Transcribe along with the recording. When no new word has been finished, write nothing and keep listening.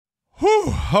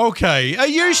Whew, okay. Are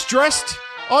you stressed?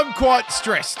 I'm quite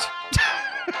stressed.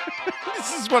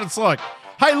 This is what it's like.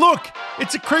 Hey, look,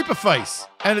 it's a creeper face,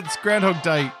 and it's Groundhog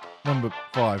Day number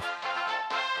 5.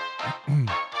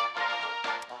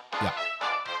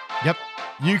 Yep.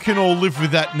 You can all live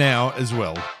with that now as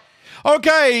well.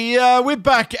 Okay, we're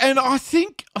back, and I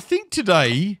think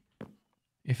today,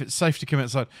 if it's safe to come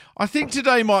outside, I think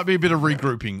today might be a bit of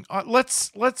regrouping.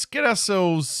 Let's get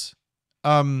ourselves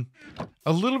a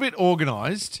little bit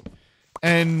organised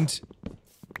and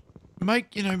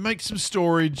make some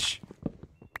storage.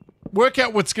 Work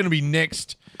out what's going to be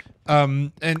next,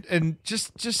 and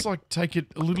just like take it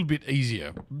a little bit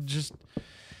easier, just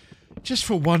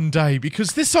for one day,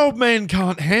 because this old man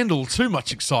can't handle too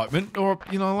much excitement, or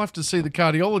I'll have to see the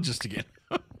cardiologist again.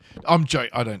 I'm joking.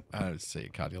 I don't see a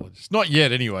cardiologist, not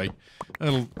yet. Anyway,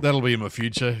 that'll be in my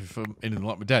future if I'm anything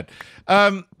like my dad.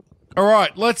 All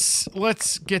right,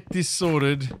 let's get this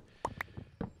sorted.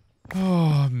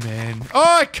 Oh man!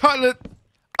 Oh, I cut it.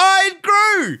 Oh, it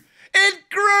grew. It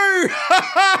grew!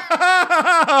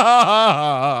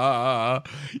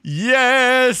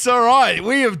 Yes, all right.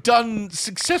 We have done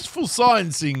successful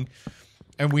sciencing,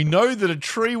 and we know that a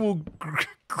tree will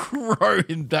grow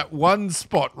in that one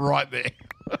spot right there.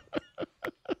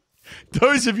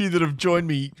 Those of you that have joined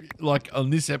me like on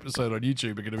this episode on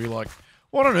YouTube are going to be like,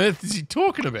 what on earth is he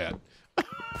talking about?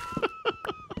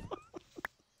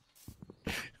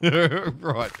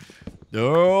 Right.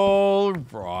 All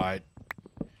right.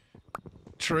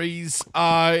 Trees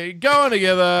are going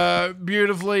together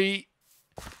beautifully.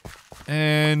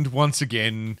 And once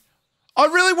again, I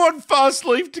really want fast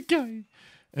leaf decay.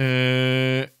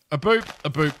 A boop, a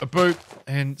boop, a boop.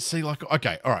 And see, like,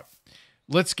 okay, all right.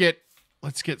 Let's get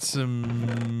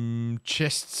some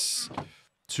chests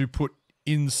to put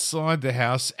inside the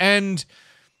house. And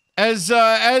as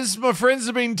my friends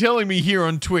have been telling me here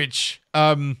on Twitch,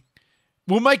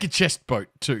 we'll make a chest boat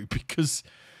too, because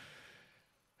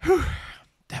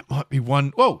that might be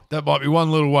one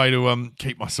little way to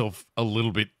keep myself a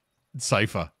little bit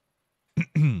safer.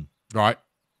 Right?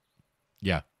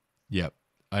 Yeah. Yep.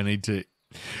 I need to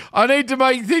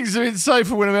make things a bit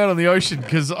safer when I'm out on the ocean,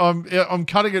 because I'm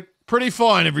cutting it pretty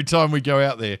fine every time we go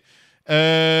out there.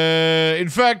 In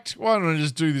fact, why don't I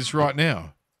just do this right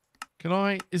now? Can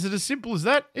I? Is it as simple as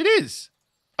that? It is.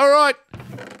 All right.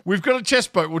 We've got a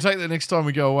chest boat. We'll take that next time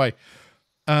we go away.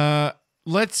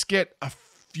 Let's get a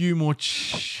few more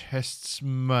chests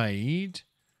made.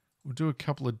 We'll do a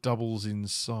couple of doubles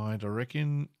inside, I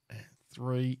reckon.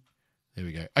 3. There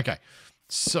we go. Okay.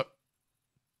 So,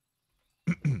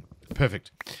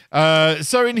 perfect.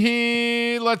 So in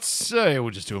here, let's say, we'll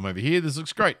just do them over here. This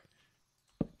looks great.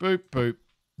 Boop, boop,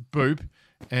 boop.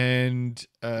 And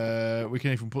we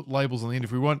can even put labels on the end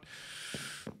if we want.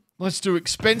 Let's do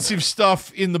expensive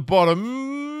stuff in the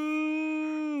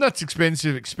bottom. That's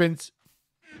expensive.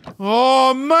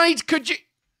 Oh, mate, could you?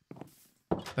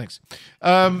 Thanks.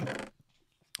 I'm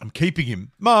keeping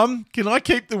him. Mum, can I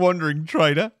keep the wandering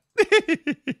trader?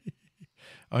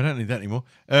 I don't need that anymore.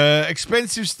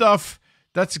 Expensive stuff.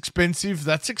 That's expensive.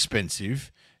 What's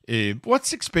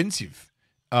expensive?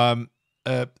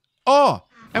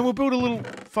 And we'll build a little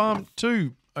farm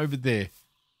too over there.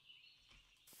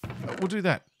 We'll do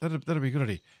that. That'll be a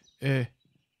good idea.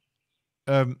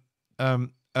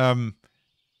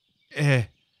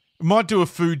 Might do a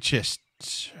food chest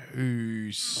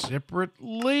too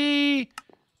separately.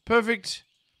 Perfect.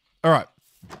 All right.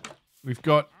 We've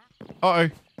got...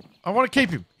 I want to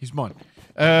keep him. He's mine.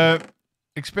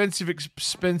 Expensive.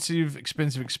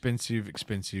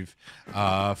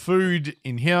 Food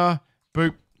in here.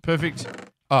 Boop. Perfect.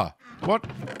 What?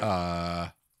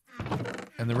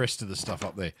 And the rest of the stuff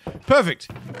up there.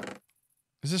 Perfect.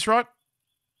 Is this right?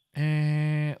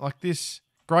 Like this.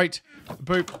 Great.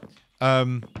 Boop.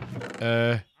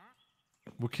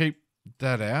 We'll keep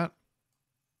that out.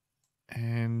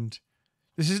 And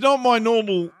this is not my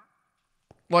normal,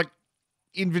 like,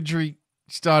 inventory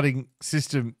starting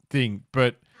system thing,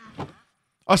 but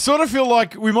I sort of feel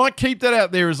like we might keep that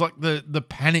out there as like the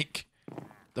panic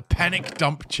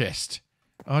dump chest.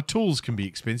 Tools can be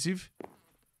expensive.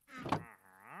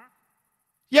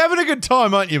 You're having a good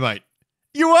time, aren't you, mate?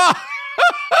 You are.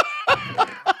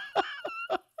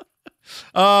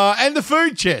 And the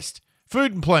food chest.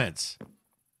 Food and plants.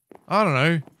 I don't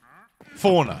know.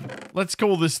 Fauna. Let's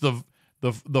call this the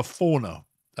fauna.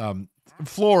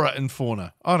 Flora and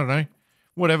fauna. I don't know.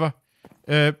 Whatever.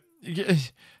 I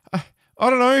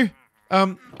don't know.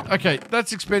 Okay,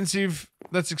 that's expensive.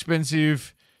 I want to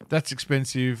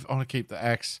keep the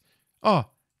axe. Oh,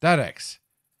 that axe.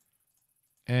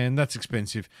 And that's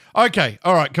expensive. Okay,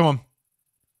 all right, come on.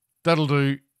 That'll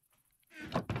do.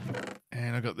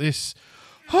 And I got this.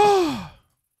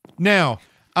 Now,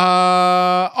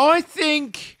 I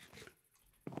think,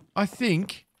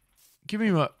 give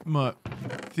me my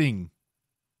thing.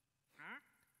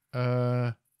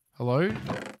 Hello?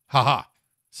 Haha.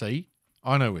 See?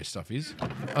 I know where stuff is.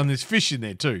 And there's fish in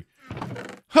there too.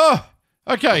 Huh.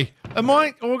 Okay. Am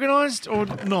I organised or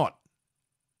not?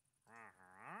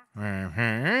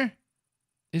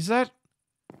 Is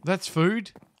that's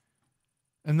food?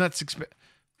 And that's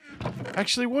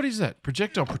actually, what is that?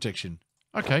 Projectile protection.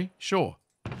 Okay, sure.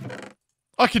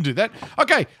 I can do that.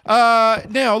 Okay,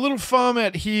 now a little farm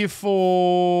out here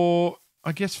for,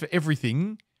 I guess, for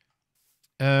everything.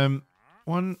 1,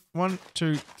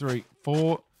 2, 3,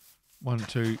 4. 1,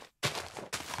 2,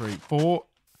 3, 4.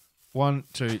 1,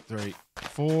 2, 3,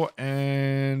 4.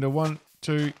 And a 1,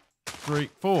 2, 3,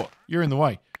 4. You're in the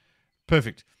way.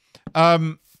 Perfect.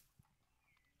 Okay.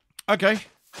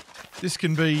 This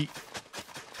can be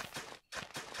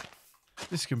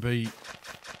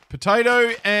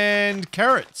potato and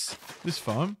carrots. This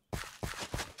farm.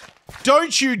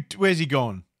 Don't you? Where's he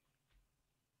gone?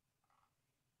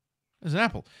 There's an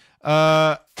apple.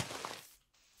 I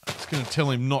was going to tell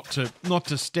him not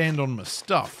to stand on my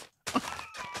stuff.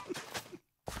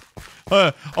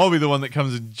 I'll be the one that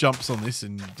comes and jumps on this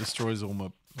and destroys all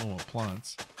my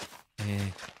plants.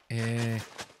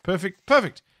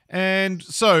 Perfect. And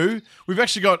so we've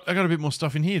actually I got a bit more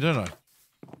stuff in here, don't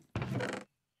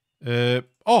I?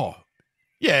 Oh,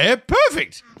 yeah,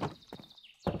 perfect.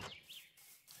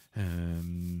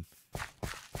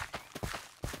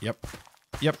 Yep.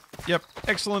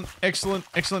 Excellent.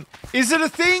 Is it a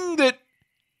thing that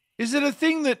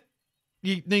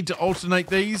you need to alternate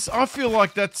these? I feel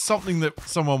like that's something that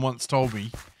someone once told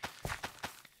me.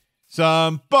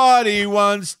 Somebody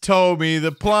once told me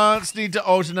the plants need to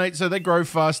alternate so they grow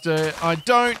faster. I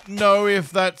don't know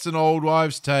if that's an old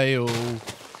wives' tale.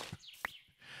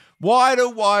 Why do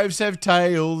wives have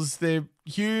tails? They're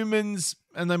humans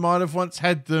and they might have once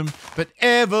had them, but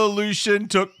evolution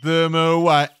took them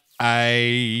away.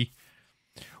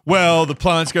 Well, the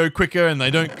plants go quicker and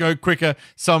they don't go quicker.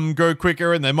 Some grow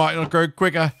quicker and they might not grow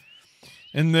quicker.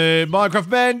 And the Minecraft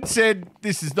man said,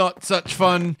 this is not such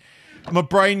fun. My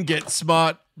brain gets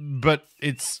smart, but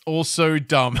it's also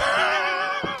dumb.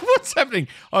 What's happening?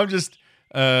 I'm just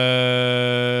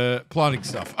planting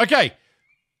stuff. Okay.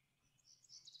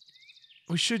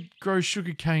 We should grow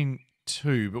sugarcane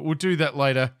too, but we'll do that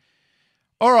later.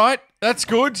 All right, that's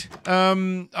good.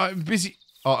 I'm busy.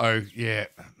 Uh-oh, yeah.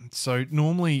 So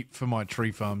normally for my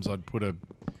tree farms, I'd put a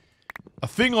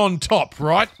thing on top,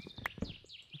 right?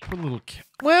 Put a little...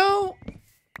 Well,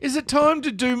 is it time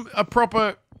to do a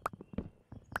proper...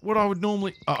 What I'd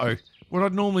normally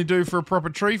do for a proper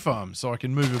tree farm so I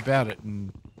can move about it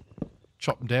and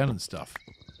chop them down and stuff.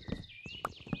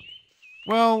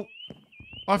 Well,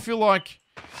 I feel like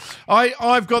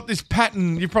I've got this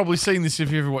pattern. You've probably seen this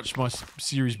if you ever watched my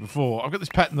series before. I've got this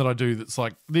pattern that I do that's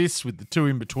like this with the 2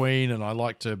 in between, and I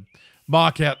like to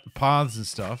mark out the paths and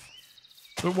stuff.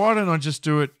 But why don't I just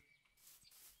do it?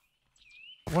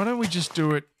 Why don't we just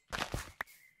do it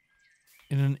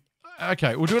in an...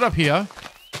 Okay, we'll do it up here.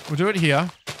 We'll do it here.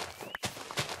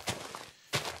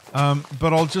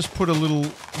 But I'll just put a little...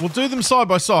 We'll do them side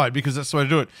by side because that's the way to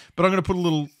do it. But I'm going to put a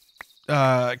little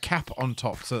cap on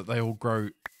top so that they all grow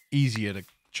easier to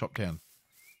chop down.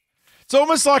 It's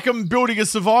almost like I'm building a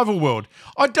survival world.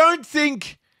 I don't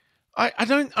think... I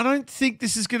don't think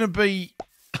this is going to be...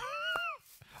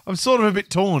 I'm sort of a bit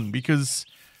torn because,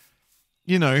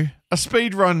 you know, a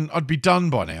speed run, I'd be done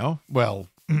by now. Well,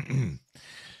 in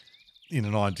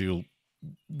an ideal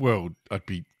world, I'd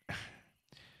be...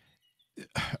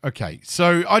 Okay,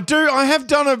 so I have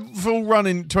done a full run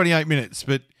in 28 minutes,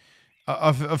 but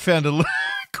I've found it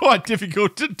quite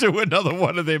difficult to do another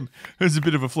one of them. It was a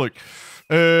bit of a fluke.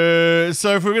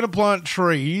 So if we're going to plant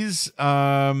trees,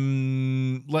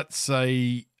 let's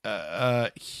say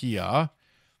here,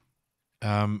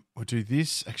 we'll do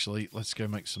this. Actually, let's go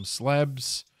make some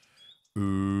slabs.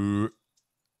 Well,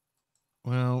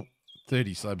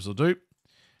 30 slabs will do.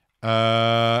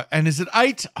 And is it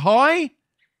 8 high?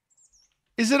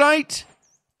 Is it 8?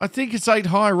 I think it's 8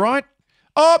 high, right?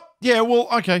 Oh, yeah, well,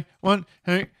 okay. 1,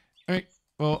 2, 3,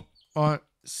 4, 5,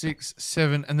 6,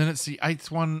 7, and then it's the 8th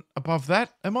one above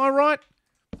that. Am I right?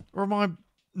 Or am I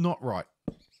not right?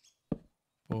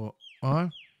 4, 5,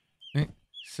 6,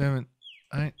 7,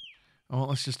 8. Oh, well,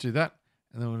 let's just do that.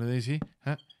 And then one of these here.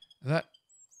 That,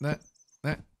 and that.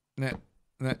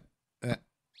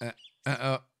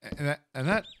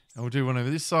 And we'll do one over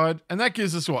this side. And that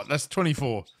gives us what? That's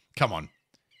 24. Come on.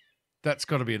 That's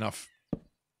got to be enough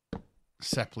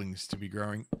saplings to be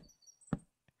growing.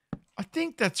 I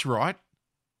think that's right.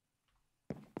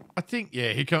 I think,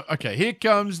 yeah, here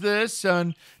comes the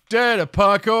sun. Da-da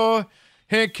parkour.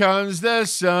 Here comes the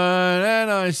sun. And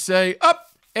I say,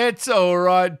 up, it's all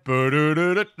right.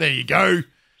 There you go.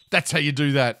 That's how you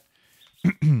do that.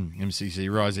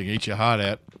 MCC Rising, eat your heart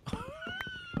out.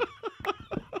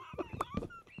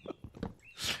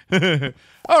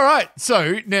 All right,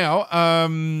 so now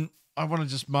I want to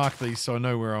just mark these so I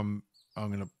know where I'm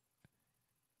going to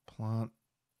plant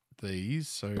these.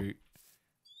 So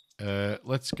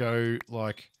let's go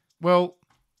like, well,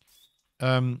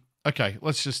 okay,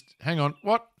 let's just hang on.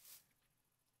 What?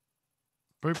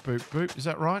 Boop, boop, boop. Is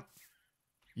that right?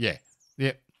 Yeah.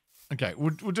 Yeah. Okay,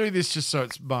 we'll do this just so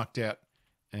it's marked out.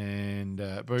 And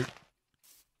boop.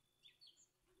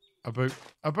 A boop.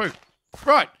 A boop.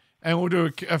 Right. And we'll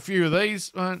do a few of these.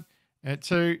 1,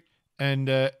 2, and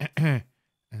then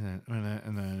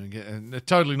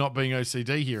totally not being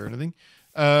OCD here or anything.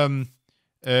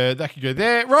 That could go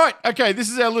there. Right. Okay, this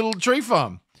is our little tree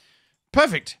farm.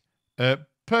 Perfect.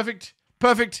 Perfect.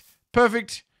 Perfect.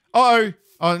 Perfect. Uh-oh.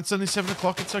 Oh, it's only 7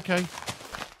 o'clock. It's okay.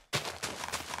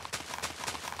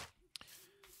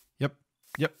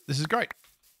 Yep. This is great.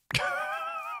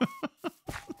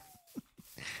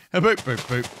 A boop, boop,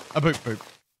 boop. A boop, boop.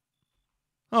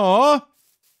 Aw.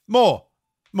 More.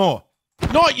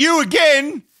 Not you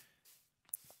again.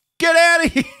 Get out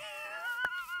of here.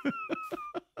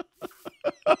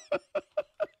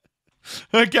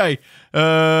 Okay.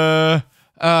 There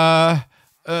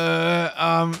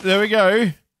we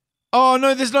go. Oh,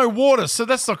 no, there's no water, so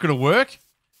that's not going to work.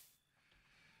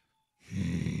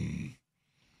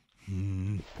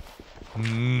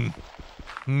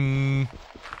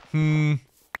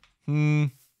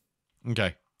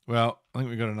 Okay. Well, I think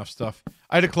we've got enough stuff.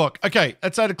 8 o'clock. Okay,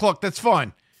 that's 8 o'clock. That's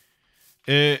fine.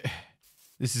 This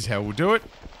is how we'll do it.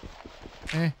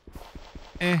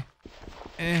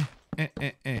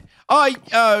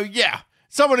 Oh, yeah.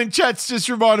 Someone in chat's just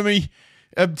reminded me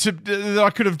that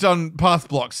I could have done path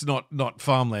blocks, not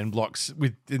farmland blocks,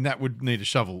 and that would need a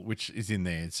shovel, which is in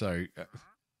there. So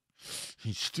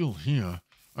he's still here.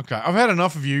 Okay, I've had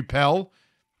enough of you, pal.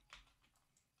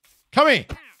 Come here.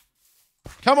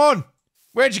 Come on.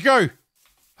 Where'd you go?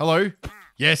 Hello?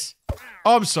 Yes.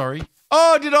 Oh, I'm sorry.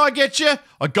 Oh, did I get you?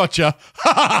 I got you.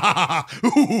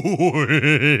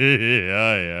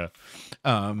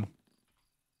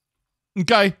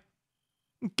 Yeah.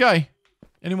 Okay.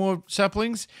 Any more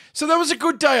saplings? So that was a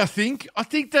good day, I think. I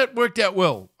think that worked out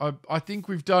well. I think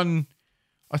we've done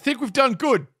good. I think we've done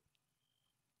good.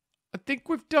 I think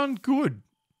we've done good.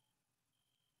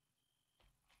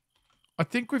 I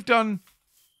think we've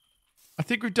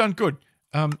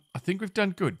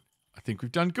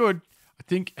done good.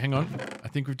 Hang on. I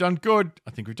think we've done good.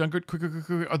 Quick.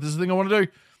 Oh, this is the thing I want to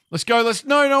do. Let's go.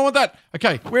 No, I want that.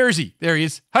 Okay, where is he? There he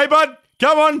is. Hey, bud.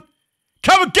 Come on.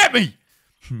 Come and get me.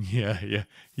 Yeah.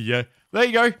 There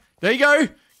you go.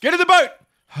 Get in the boat.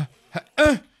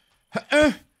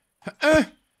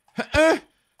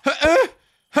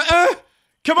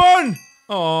 Come on.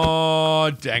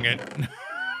 Oh, dang it.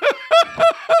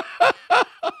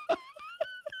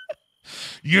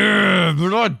 Yeah,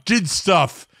 but I did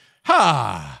stuff.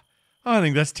 Ha! I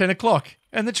think that's 10 o'clock,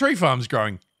 and the tree farm's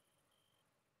growing.